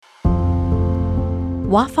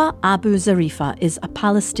Wafa Abu Zarifa is a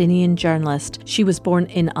Palestinian journalist. She was born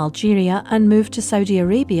in Algeria and moved to Saudi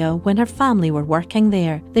Arabia when her family were working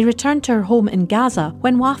there. They returned to her home in Gaza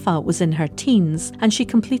when Wafa was in her teens, and she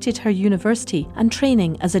completed her university and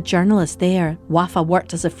training as a journalist there. Wafa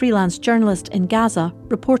worked as a freelance journalist in Gaza,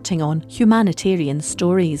 reporting on humanitarian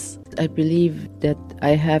stories. I believe that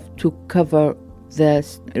I have to cover the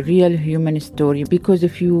real human story, because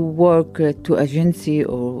if you work to agency,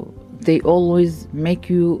 or they always make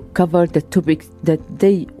you cover the topics that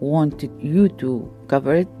they wanted you to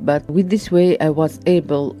cover it. But with this way, I was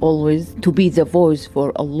able always to be the voice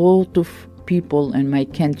for a lot of people in my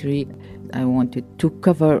country. I wanted to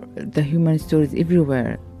cover the human stories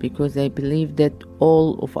everywhere, because I believe that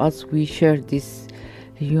all of us, we share these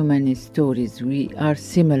human stories. We are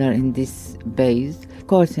similar in this base. Of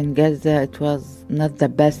course, in Gaza, it was not the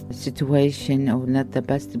best situation or not the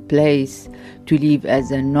best place to live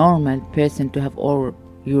as a normal person, to have all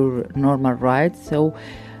your normal rights. So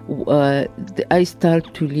I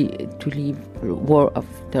started to live war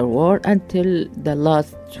after war until the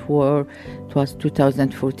last war. It was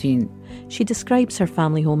 2014. She describes her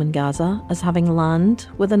family home in Gaza as having land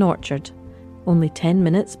with an orchard, only 10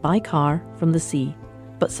 minutes by car from the sea.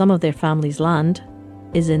 But some of their family's land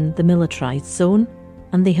is in the militarised zone,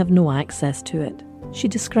 and they have no access to it. She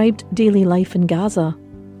described daily life in Gaza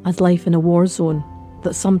as life in a war zone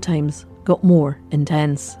that sometimes got more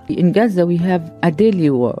intense. In Gaza, we have a daily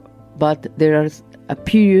war, but there is a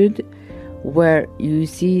period where you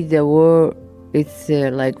see the war, it's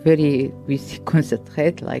we see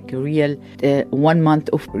concentrate, like real, 1 month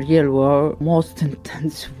of real war, most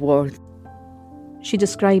intense war. She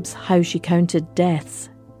describes how she counted deaths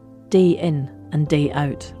day in and day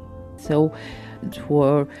out. So it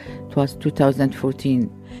was 2014.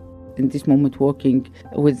 In this moment, working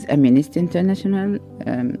with Amnesty International,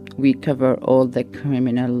 we cover all the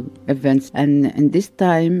criminal events. And in this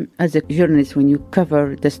time, as a journalist, when you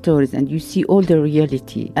cover the stories and you see all the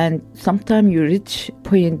reality, and sometimes you reach a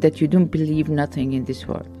point that you don't believe nothing in this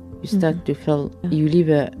world. You start to feel you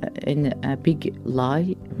live in a big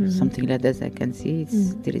lie, something like that. I can see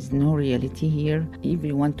there is no reality here.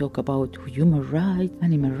 Everyone talk about human rights,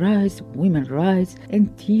 animal rights, women's rights,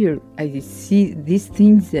 and here I see these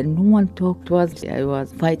things and no one talked to us. I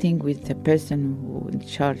was fighting with the person who in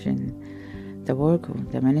charge in the work,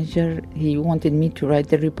 the manager. He wanted me to write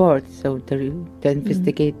the report, so the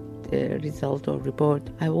investigate result or report.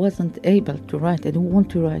 I wasn't able to write. I don't want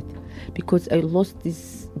to write because I lost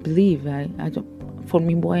this belief. I don't. For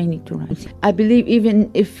me, why I need to write? I believe even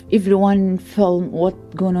if everyone film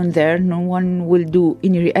what's going on there, no one will do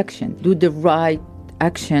any reaction. Do the right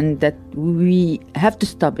action that we have to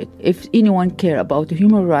stop it. If anyone care about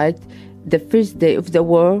human rights, the first day of the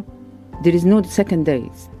war, there is no second day.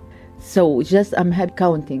 So just I'm head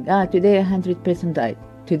counting. Today 100% died.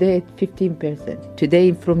 Today 15%.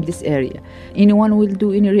 Today from this area. Anyone will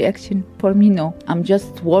do any reaction? For me, no. I'm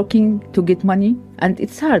just working to get money. And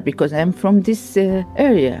it's hard because I'm from this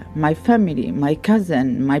area. My family, my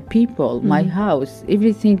cousin, my people, my house,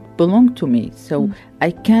 everything belongs to me. So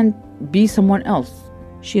I can't be someone else.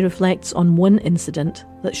 She reflects on one incident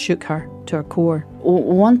that shook her to her core.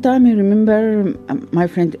 One time I remember my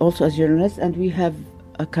friend also a journalist, and we have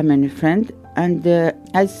a common friend. And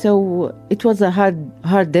I saw it was a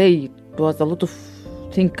hard day. It was a lot of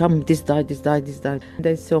things come, this died. And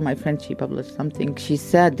I saw my friend, she published something. She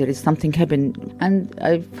said there is something happened. And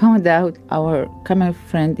I found out our common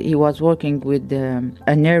friend, he was working with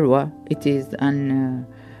UNRWA. It is an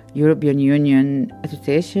European Union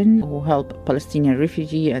association who help Palestinian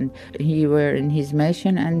refugee, and he were in his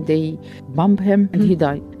mission and they bombed him and he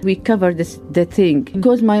died. We covered the thing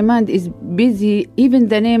because my mind is busy. Even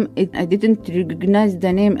the name, I didn't recognize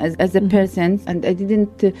the name as a person, and I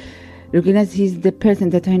didn't recognize he's the person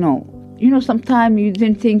that I know. You know, sometimes you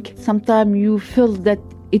didn't think, sometimes you feel that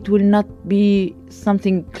it will not be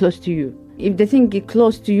something close to you. If the thing is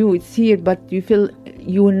close to you, it's here, but you feel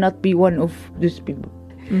you will not be one of those people.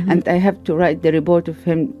 And I have to write the report of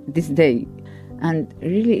him this day. And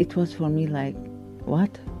really it was for me like,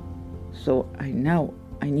 what? So I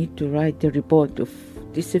need to write the report of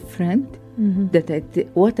this friend that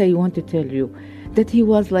what I want to tell you. That he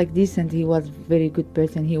was like this and he was very good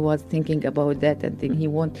person. He was thinking about that and then he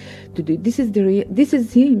want to do. This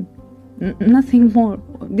is him. Nothing more.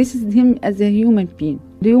 This is him as a human being.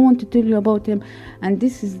 Do you want to tell you about him? And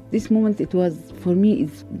this moment, it was, for me,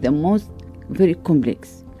 it's the most very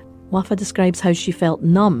complex. Wafa describes how she felt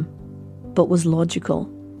numb, but was logical.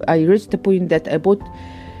 I reached the point that I put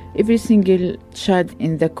every single child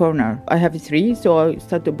in the corner. I have 3, so I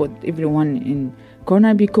started to put everyone in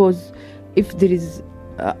corner because if there is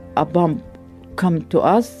a bomb come to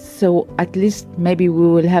us, so at least maybe we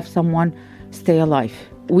will have someone stay alive.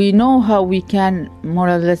 We know how we can more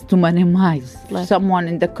or less to minimize someone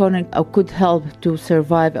in the corner could help to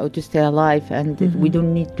survive or to stay alive, and we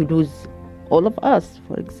don't need to lose all of us,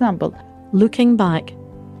 for example. Looking back,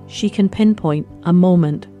 she can pinpoint a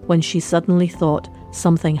moment when she suddenly thought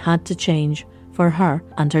something had to change for her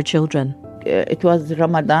and her children. It was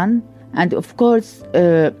Ramadan, and of course,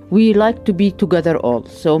 we like to be together all.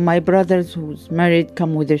 So my brothers who's married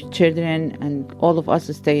come with their children, and all of us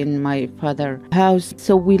stay in my father's house.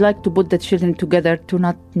 So we like to put the children together to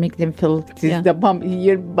not make them feel the bomb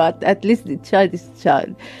here, but at least the child is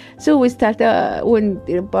child. So we start, when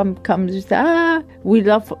the bomb comes, we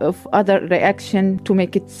love of other reaction to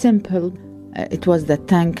make it simple. It was the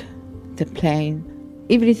tank, the plane,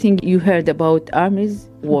 everything you heard about armies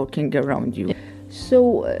working around you.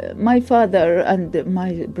 So my father and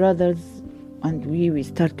my brothers and we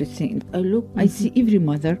start to think, I see every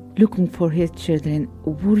mother looking for her children,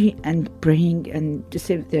 worry and praying and to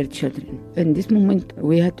save their children. In this moment,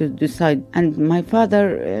 we had to decide. And my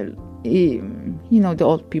father, the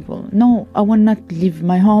old people, no, I will not leave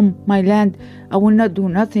my home, my land. I will not do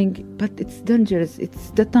nothing, but it's dangerous.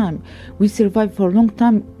 It's the time. We survived for a long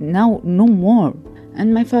time. Now, no more.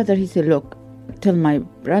 And my father, he said, look, tell my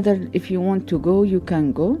brother, if you want to go, you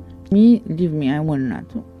can go. Me, leave me, I will not.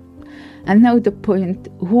 And now the point,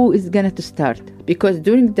 who is going to start? Because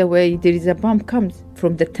during the way, there is a bomb comes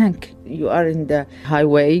from the tank. You are in the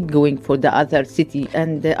highway going for the other city,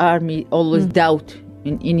 and the army always doubt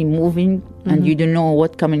in any moving, and you don't know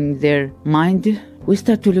what coming in their mind. We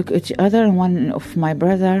start to look at each other, and one of my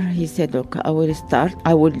brother, he said, look, I will start.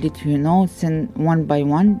 I will let you know, send one by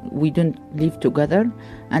one. We don't live together.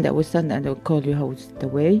 And I will send and I will call you how's the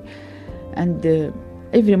way. And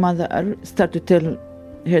every mother start to tell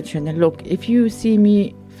her children, look, if you see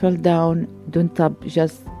me fall down, don't stop,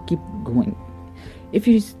 just keep going. If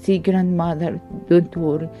you see grandmother, don't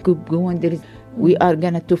worry, keep going. We are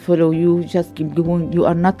going to follow you, just keep going. You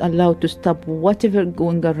are not allowed to stop whatever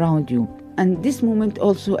going around you. And this moment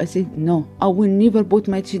also, I said, no, I will never put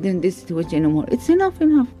my children in this situation anymore. It's enough.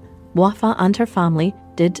 Wafa and her family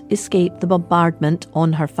did escape the bombardment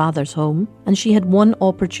on her father's home, and she had one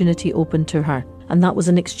opportunity open to her, and that was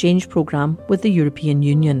an exchange programme with the European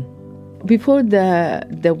Union. Before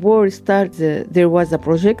the war started, there was a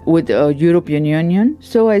project with the European Union.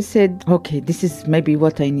 So I said, okay, this is maybe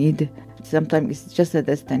what I need. Sometimes it's just a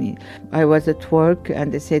destiny. I was at work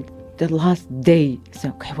and they said, the last day. So,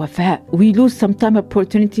 okay, Wafa, we lose sometimes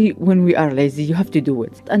opportunity when we are lazy. You have to do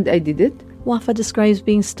it. And I did it. Wafa describes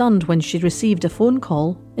being stunned when she received a phone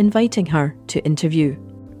call inviting her to interview.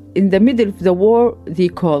 In the middle of the war, they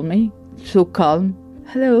call me, so calm.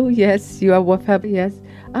 Hello, yes, you are Wafa, yes.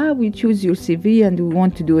 We choose your CV and we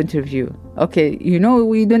want to do interview. Okay,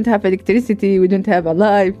 we don't have electricity, we don't have a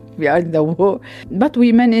life, we are in the war. But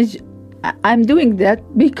we manage. I'm doing that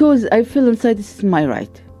because I feel inside this is my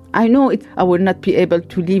right. I know I will not be able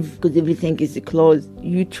to leave because everything is closed.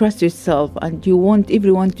 You trust yourself and you want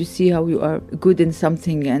everyone to see how you are good in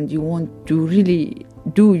something and you want to really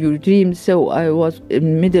do your dream. So I was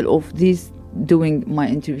in the middle of this doing my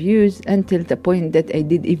interviews until the point that I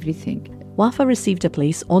did everything. Wafa received a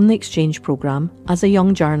place on the exchange programme as a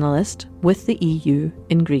young journalist with the EU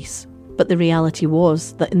in Greece. But the reality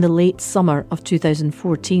was that in the late summer of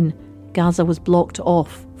 2014, Gaza was blocked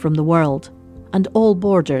off from the world, and all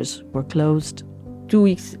borders were closed. 2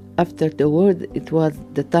 weeks after the war, it was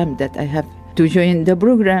the time that I have to join the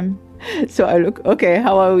program. So I look, okay,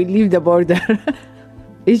 how I will leave the border.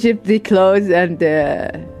 Egypt, they close, and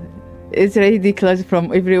Israel, they close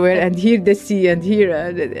from everywhere, and here the sea, and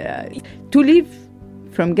here. To leave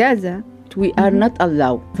from Gaza, we are not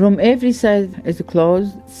allowed. From every side is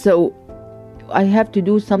closed, so I have to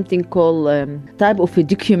do something called type of a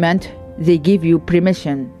document. They give you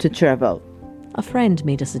permission to travel. A friend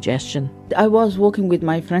made a suggestion. I was walking with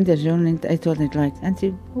my friend, a journalist. I told him, and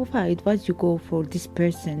said, I advise you go for this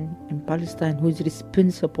person in Palestine who is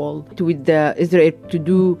responsible with Israel to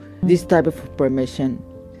do this type of permission.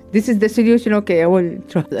 This is the solution. Okay, I will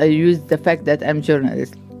try. I use the fact that I'm a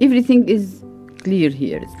journalist. Everything is clear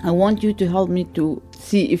here. I want you to help me to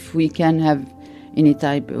see if we can have any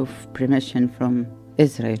type of permission from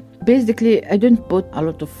Israel. Basically, I don't put a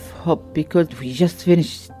lot of hope because we just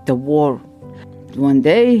finished the war. One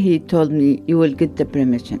day he told me, you will get the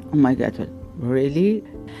permission. Oh my God, really?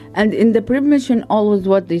 And in the permission, always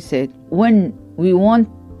what they said, when we want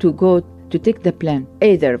to go to take the plane,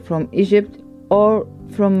 either from Egypt or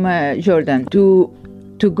from Jordan.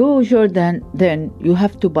 To go Jordan, then you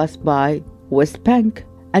have to pass by West Bank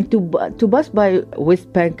And to pass by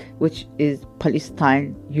West Bank, which is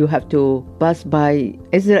Palestine, you have to pass by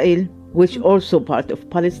Israel, which also part of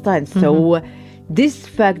Palestine. So this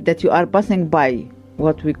fact that you are passing by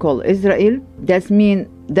what we call Israel, that means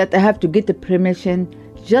that I have to get the permission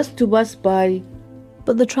just to pass by.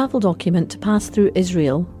 But the travel document to pass through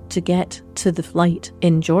Israel to get to the flight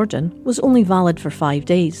in Jordan was only valid for 5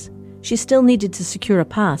 days. She still needed to secure a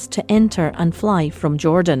pass to enter and fly from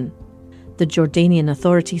Jordan. The Jordanian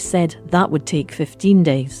authorities said that would take 15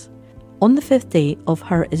 days. On the 5th day of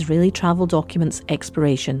her Israeli travel document's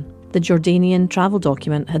expiration, the Jordanian travel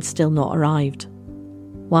document had still not arrived.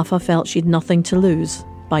 Wafa felt she'd nothing to lose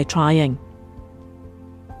by trying.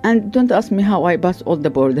 And don't ask me how I passed all the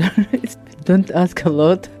border. Don't ask a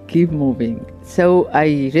lot, keep moving. So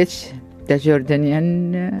I reached the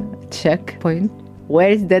Jordanian checkpoint. Where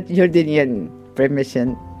is that Jordanian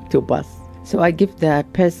permission to pass? So I give the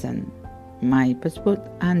person my passport,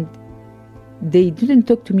 and they didn't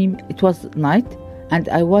talk to me. It was night, and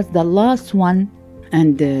I was the last one.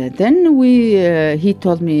 And then he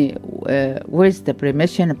told me, where's the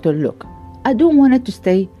permission? I told, look, I don't want to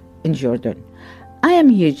stay in Jordan. I am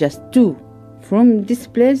here just from this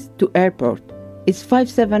place to airport. It's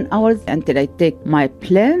 5-7 hours until I take my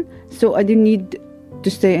plane, so I didn't need to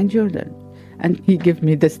stay in Jordan. And he gave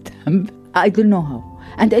me the stamp. I don't know how.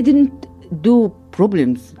 And I didn't do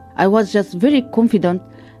problems. I was just very confident,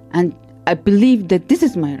 and I believe that this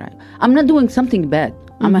is my right. I'm not doing something bad.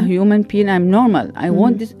 I'm a human being. I'm normal. I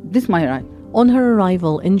want this my right. On her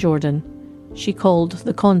arrival in Jordan, she called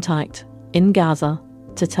the contact in Gaza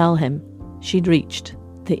to tell him she'd reached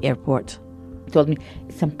the airport. He told me,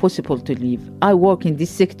 it's impossible to leave. I work in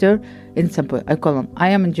this sector in Sampo. I call him, I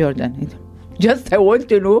am in Jordan. Just I want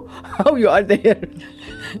to know how you are there.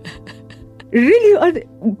 Really, you are there?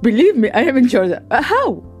 Believe me, I am in Jordan.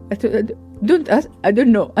 How? I told, don't ask. I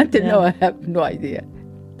don't know. Until now, I have no idea.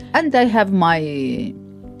 And I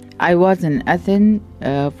was in Athens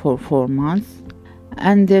for 4 months.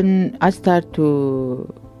 And then I start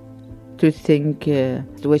to think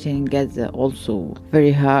situation in Gaza also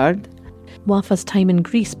very hard. Wafa's time in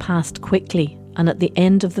Greece passed quickly, and at the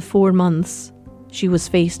end of the 4 months, she was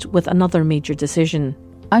faced with another major decision.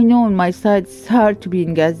 I know on my side it's hard to be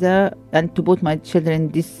in Gaza and to put my children in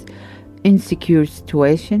this insecure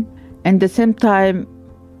situation. And at the same time,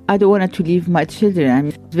 I don't want to leave my children.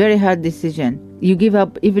 It's a very hard decision. You give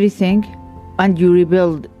up everything and you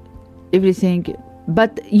rebuild everything.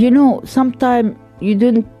 But sometimes you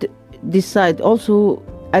don't decide. Also,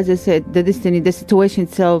 as I said, the destiny, the situation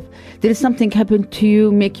itself, there is something happened to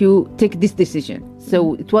you, make you take this decision.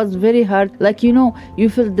 So it was very hard. You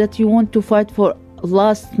feel that you want to fight for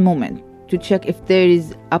last moment to check if there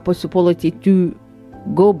is a possibility to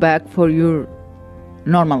go back for your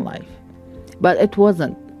normal life. But it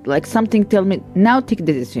wasn't. Like something tell me, now take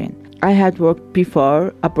the decision. I had worked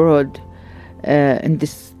before abroad in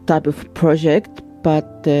this type of project,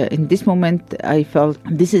 but in this moment I felt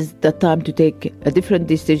this is the time to take a different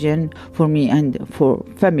decision for me and for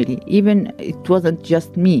family. Even it wasn't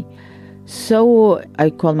just me. So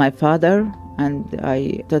I called my father and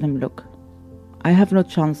I told him, look, I have no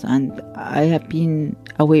chance and I have been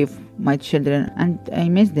away from my children and I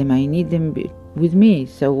miss them. I need them with me.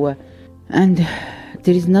 So, and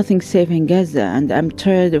there is nothing safe in Gaza, and I'm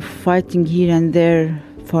tired of fighting here and there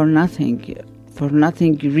for nothing. For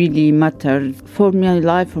nothing really matters for my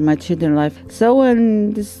life, for my children's life. So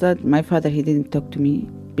when this started, my father, he didn't talk to me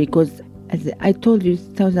because, as I told you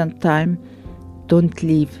 1,000 times, don't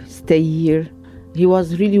leave, stay here. He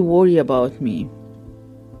was really worried about me.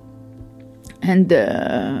 And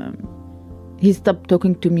he stopped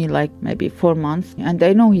talking to me like maybe 4 months. And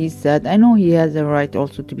I know he's sad. I know he has a right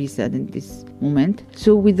also to be sad in this moment.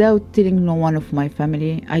 So without telling no one of my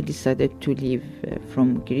family, I decided to leave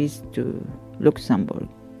from Greece to Luxembourg.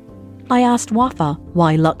 I asked Wafa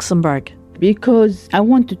why Luxembourg. Because I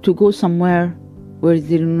wanted to go somewhere where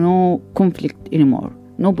there is no conflict anymore.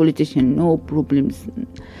 No politician, no problems.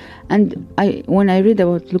 And when I read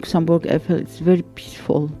about Luxembourg, I felt it's a very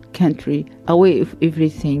peaceful country, away of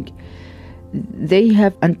everything. They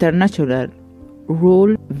have international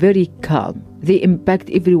rule, very calm. They impact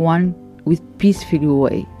everyone with peaceful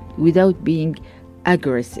way, without being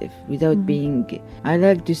aggressive, without being... I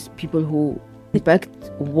like these people who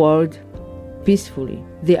impact world peacefully.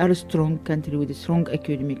 They are a strong country with a strong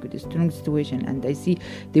economic, with a strong situation, and I see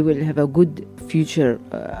they will have a good future,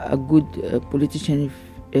 a good politician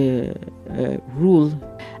rule.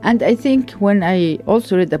 And I think when I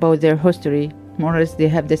also read about their history, more or less they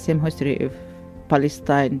have the same history of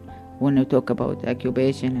Palestine when I talk about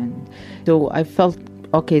occupation. And so I felt,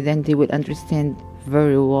 okay, then they will understand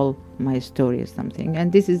very well my story or something.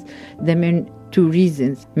 And this is the main two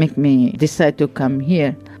reasons make me decide to come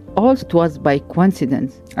here. Also, it was by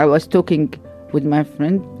coincidence. I was talking with my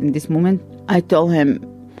friend in this moment. I told him,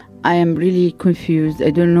 I am really confused.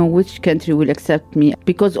 I don't know which country will accept me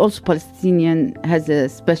because also Palestinian has a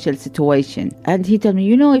special situation. And he told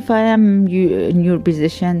me, if I am in your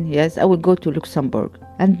position, yes, I will go to Luxembourg.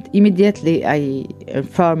 And immediately I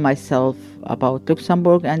informed myself about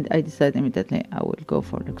Luxembourg and I decided immediately I will go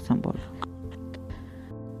for Luxembourg.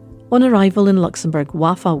 On arrival in Luxembourg,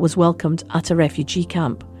 Wafa was welcomed at a refugee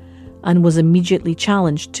camp and was immediately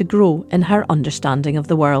challenged to grow in her understanding of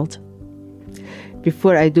the world.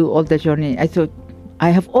 Before I do all the journey, I thought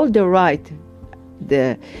I have all the right.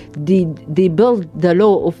 They built the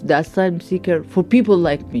law of the asylum seeker for people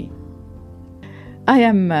like me. I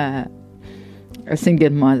am a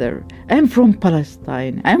single mother. I'm from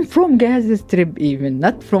Palestine. I'm from Gaza Strip even,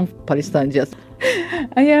 not from Palestine just.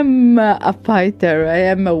 I am a fighter. I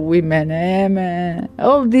am a woman. I am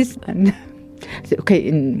all this. Okay,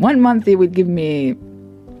 in 1 month they will give me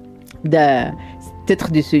the titre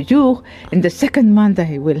de séjour. In the second month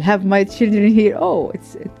I will have my children here.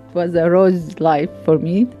 It was a rose life for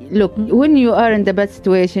me. Look, when you are in the bad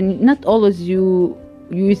situation, not always you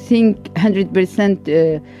think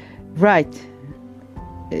 100% right.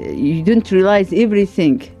 You don't realize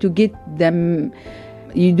everything to get them.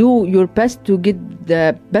 You do your best to get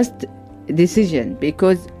the best decision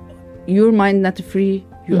because your mind not free.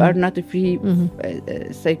 You are not free.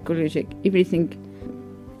 Psychological everything.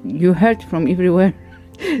 You hurt from everywhere,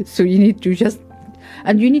 so you need to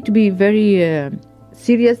you need to be very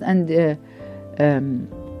serious and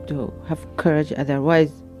to have courage.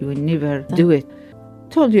 Otherwise, you will never do it.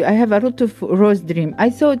 Told you I have a lot of rose dream. I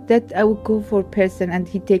thought that I would go for a person and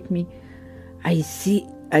he take me.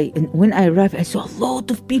 When I arrived, I saw a lot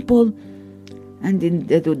of people, and in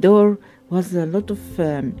the door was a lot of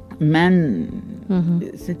men.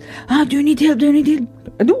 Said, do you need help? Do you need help?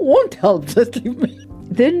 I don't want help. Just leave me.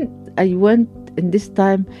 Then I went in this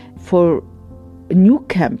time for a new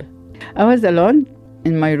camp. I was alone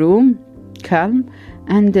in my room, calm,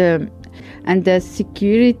 and the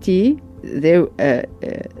security there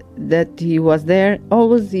that he was there.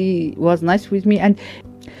 Always he was nice with me, and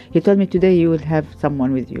he told me today you will have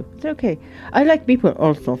someone with you. I said, okay. I like people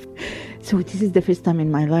also. So this is the first time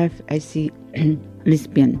in my life I see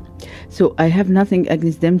lesbian. So I have nothing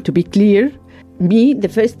against them, to be clear. Me, the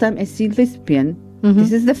first time I see lesbian.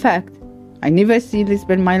 This is the fact. I never see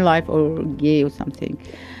lesbian in my life or gay or something.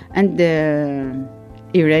 And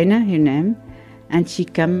Irena, her name, and she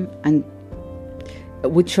come and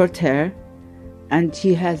with short hair, and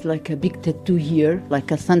she has like a big tattoo here,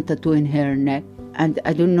 like a sun tattoo in her neck. And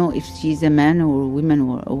I don't know if she's a man or a woman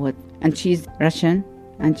or what. And she's Russian,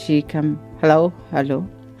 and she come, hello.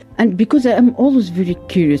 And because I am always very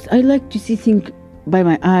curious, I like to see things by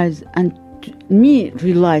my eyes and me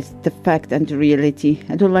realize the fact and the reality.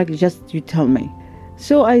 I don't like just you tell me.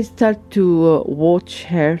 So I start to watch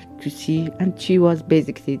her to see, and she was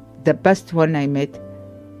basically the best one I met.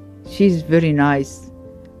 She's very nice,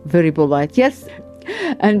 very polite, yes.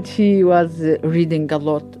 And she was reading a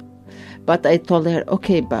lot. But I told her,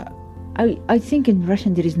 okay, but I think in Russia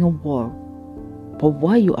there is no war. But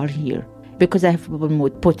why you are here? Because I have a problem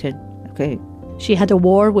with Putin, okay. She had a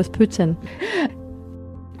war with Putin.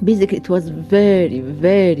 Basically, it was very,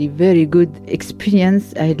 very, very good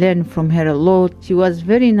experience. I learned from her a lot. She was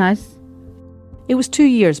very nice. It was 2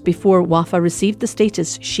 years before Wafa received the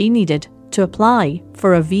status she needed to apply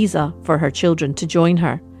for a visa for her children to join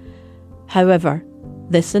her. However,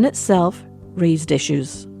 this in itself raised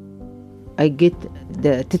issues. I get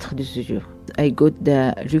the titre de séjour. I got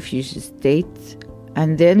the refugee status,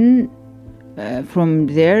 and then from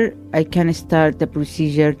there I can start the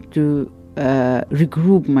procedure to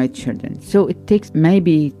regroup my children. So it takes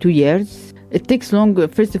maybe 2 years. It takes longer,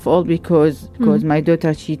 first of all, because my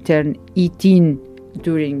daughter, she turned 18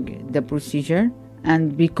 during the procedure,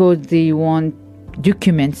 and because they want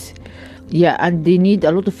documents. Yeah, and they need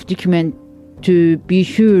a lot of documents to be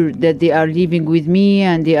sure that they are living with me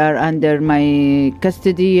and they are under my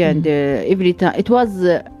custody. And every time it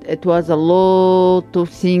was a lot of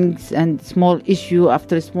things and small issue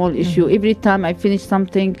after small issue. Every time I finish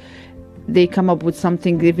something, they come up with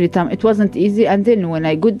something every time. It wasn't easy. And then when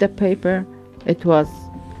I got the paper, it was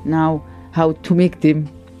now how to make them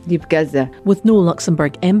leave Gaza. With no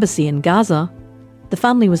Luxembourg embassy in Gaza, the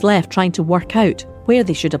family was left trying to work out where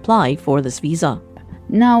they should apply for this visa.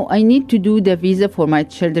 Now I need to do the visa for my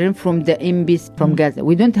children from the embassy from Gaza.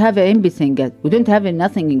 We don't have an embassy in Gaza. We don't have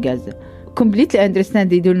nothing in Gaza. Completely understand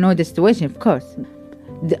they don't know the situation, of course.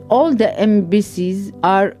 all the embassies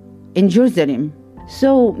are in Jerusalem.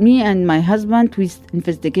 So me and my husband, we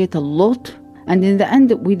investigate a lot. And in the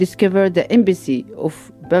end, we discovered the embassy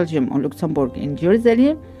of Belgium or Luxembourg in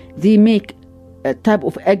Jerusalem. They make a type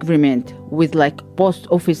of agreement with like post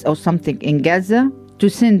office or something in Gaza to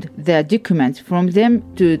send the documents from them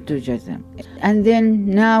to Jerusalem. And then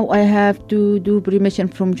now I have to do permission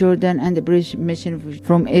from Jordan and the permission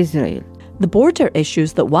from Israel. The border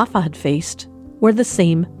issues that Wafa had faced were the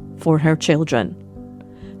same for her children.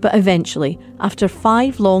 But eventually, after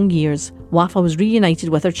 5 long years, Wafa was reunited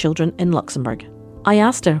with her children in Luxembourg. I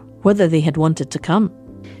asked her whether they had wanted to come.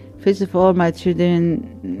 First of all, my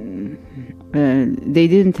children, they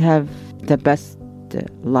didn't have the best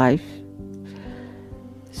life.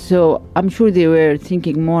 So I'm sure they were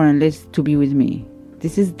thinking more and less to be with me.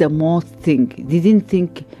 This is the most thing. They didn't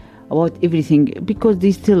think about everything because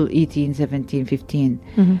they still 18, 17, 15.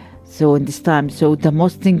 Mm-hmm. So in this time, so the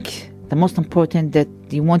most important that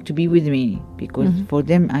they want to be with me because for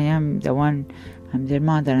them I am the one, I'm their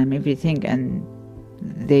mother, I'm everything, and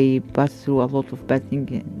they pass through a lot of bad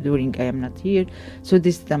things during I am not here. So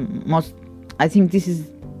this is the most, I think this is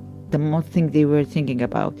the most thing they were thinking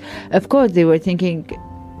about. Of course they were thinking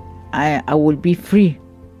I will be free.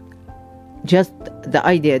 Just the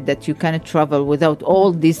idea that you cannot travel without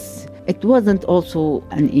all this. It wasn't also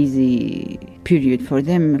an easy period for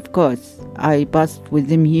them, of course. I passed with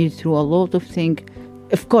them here through a lot of things.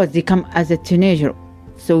 Of course, they come as a teenager.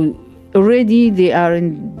 So already they are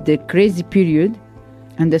in the crazy period.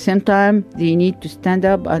 And at the same time, they need to stand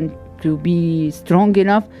up and to be strong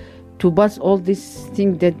enough to pass all these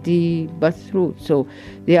things that they pass through. So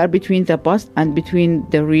they are between the past and between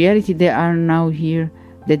the reality they are now here.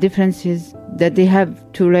 The difference is that they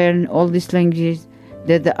have to learn all these languages,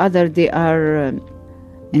 that the other, they are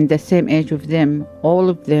in the same age of them, all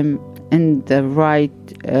of them in the right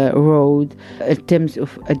road in terms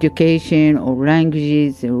of education or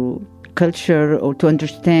languages or culture or to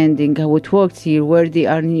understanding how it works here, where they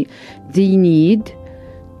need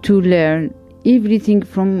to learn everything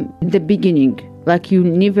from the beginning, like you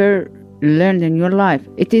never learned in your life.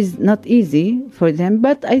 It is not easy for them,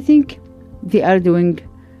 but I think they are doing,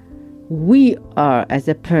 we are as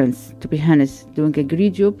a parents, to be honest, doing a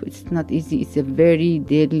great job. It's not easy. It's a very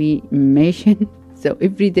daily mission. So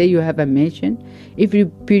every day you have a mission. Every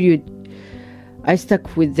period I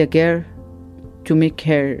stuck with the girl to make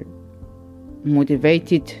her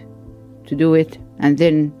motivated to do it. And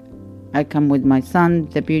then I come with my son,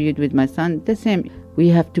 the period with my son, the same. We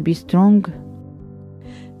have to be strong.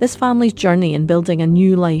 This family's journey in building a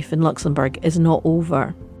new life in Luxembourg is not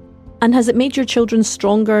over. And has it made your children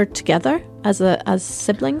stronger together as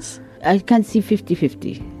siblings? I can see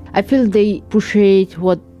 50-50. I feel they appreciate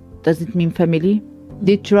what does it mean family.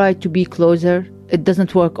 They try to be closer. It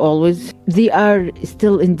doesn't work always. They are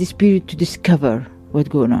still in this period to discover what's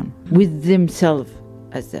going on with themselves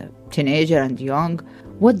as a teenager and young.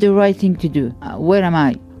 What the right thing to do? Where am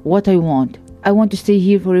I? What I want? I want to stay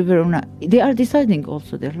here forever or not? They are deciding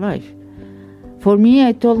also their life. For me,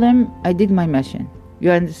 I told them I did my mission.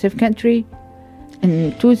 You are in the safe country.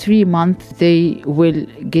 In 2-3 months, they will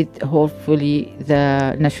get hopefully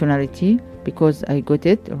the nationality because I got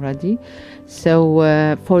it already. So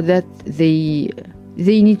for that, they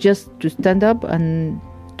need just to stand up and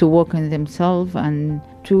to work on themselves and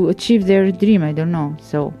to achieve their dream. I don't know.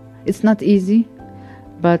 So it's not easy,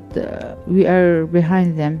 but we are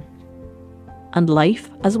behind them. And life,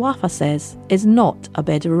 as Wafa says, is not a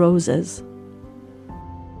bed of roses.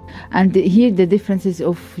 And here the difference is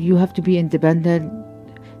of you have to be independent.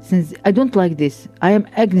 Since I don't like this, I am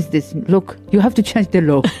against this. Look, you have to change the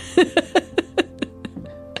law.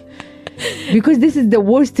 Because this is the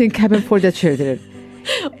worst thing happened for the children.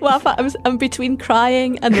 Wafa, I'm between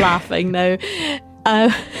crying and laughing now.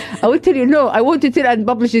 I will tell you, no, I want to tell and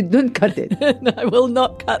publish it, don't cut it. No, I will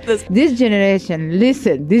not cut this. This generation,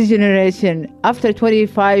 after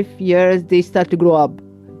 25 years, they start to grow up.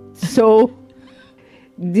 So,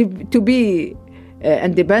 to be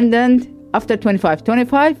independent, after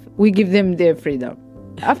 25, we give them their freedom.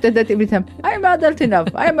 After that, every time, I'm adult enough.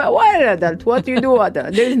 Why an adult? What do you do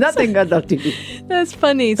adult? There is nothing adult to do. That's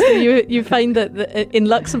funny. So you find that in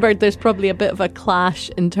Luxembourg, there's probably a bit of a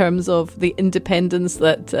clash in terms of the independence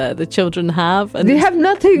that the children have. And they have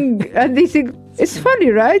nothing, and they think, it's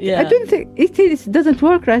funny, right? Yeah. I don't think, it doesn't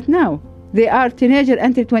work right now. They are teenagers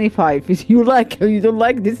until 25. If you like or you don't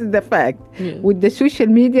like, this is the fact. Yeah. With the social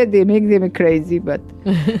media, they make them crazy, but...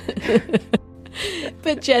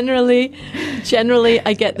 But generally,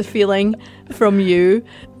 I get the feeling from you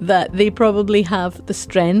that they probably have the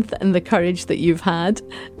strength and the courage that you've had,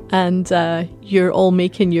 and you're all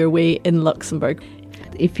making your way in Luxembourg.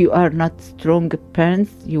 If you are not strong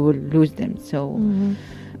parents, you will lose them. So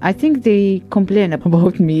I think they complain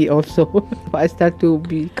about me also. I start to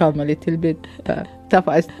become a little bit tough.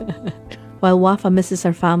 While Wafa misses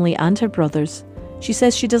her family and her brothers, she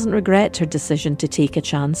says she doesn't regret her decision to take a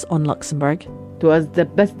chance on Luxembourg. It was the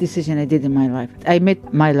best decision I did in my life. I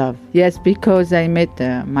met my love. Yes, because I met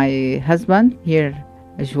my husband here,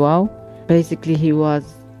 Joao. Basically, he was,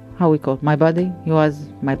 my body. He was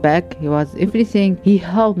my back. He was everything. He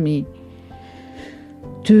helped me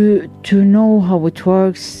to know how it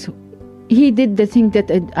works. He did the thing that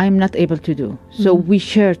I'm not able to do. So we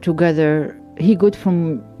share together. He got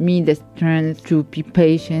from me the strength to be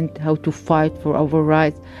patient, how to fight for our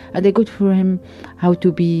rights, and I got from him how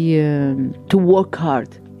to be to work hard.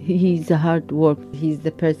 He's a hard work. He's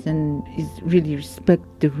the person. Is really respect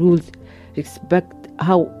the rules, respect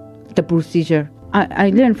how the procedure. I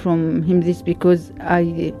learned from him this because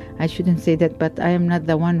I shouldn't say that, but I am not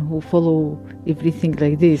the one who follow everything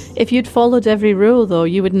like this. If you'd followed every rule, though,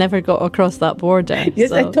 you would never got across that border. Yes,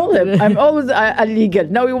 so. I told him I'm always illegal.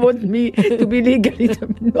 Now you want me to be legal?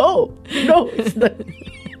 No, it's not.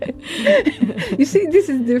 You see, this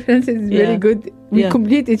is difference is very good. We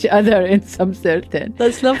complete each other in some certain.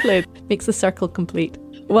 That's lovely. Makes the circle complete.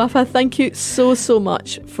 Wafa, thank you so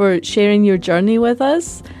much for sharing your journey with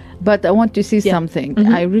us. But I want to say something.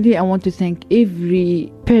 I want to thank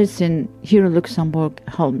every person here in Luxembourg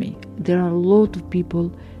help me. There are a lot of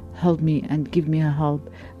people help me and give me a help.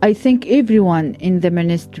 I thank everyone in the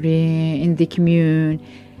ministry, in the commune.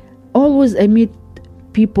 Always I meet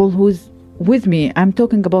people who's with me. I'm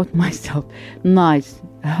talking about myself. Nice,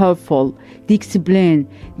 helpful. They explain.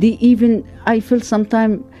 They even, I feel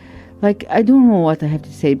sometimes like I don't know what I have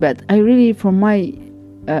to say, but I really from my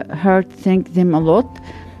heart thank them a lot.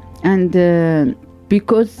 And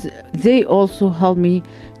because they also help me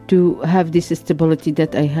to have this stability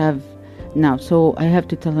that I have now. So I have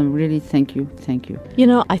to tell them really thank you. You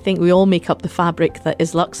know, I think we all make up the fabric that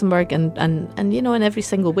is Luxembourg and you know, in every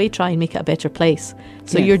single way try and make it a better place.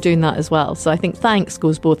 So you're doing that as well. So I think thanks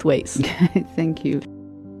goes both ways. Thank you.